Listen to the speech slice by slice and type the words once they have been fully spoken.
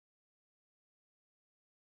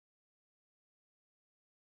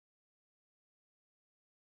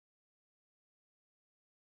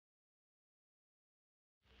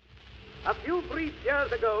A few brief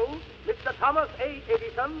years ago, Mr. Thomas A.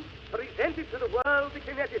 Edison presented to the world the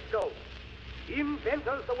kinetoscope.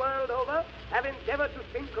 Inventors the world over have endeavored to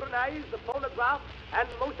synchronize the phonograph and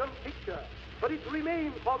motion picture, but it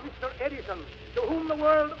remains for Mr. Edison, to whom the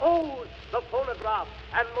world owes the phonograph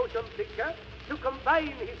and motion picture, to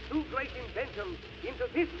combine his two great inventions into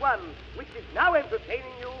this one, which is now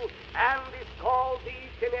entertaining you and is called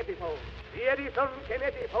the kinetophone. The Edison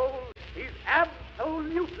Kinetophone is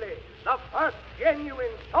absolutely the first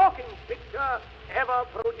genuine talking picture ever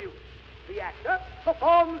produced. The actor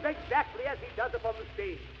performs exactly as he does upon the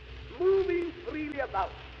stage, moving freely about,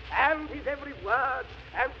 and his every word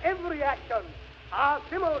and every action are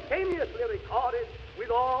simultaneously recorded with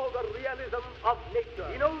all the realism of nature.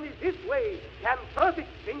 In only this way can perfect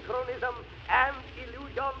synchronism and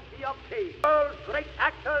illusion be obtained. The world's great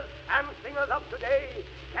actors and singers of today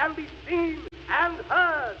can be seen and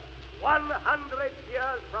heard 100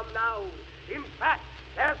 years from now. In fact,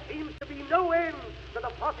 there seems to be no end to the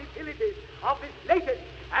possibilities of this latest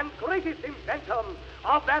and greatest invention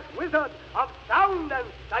of that wizard of sound and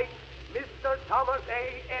sight, Mr. Thomas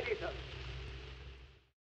A. Edison.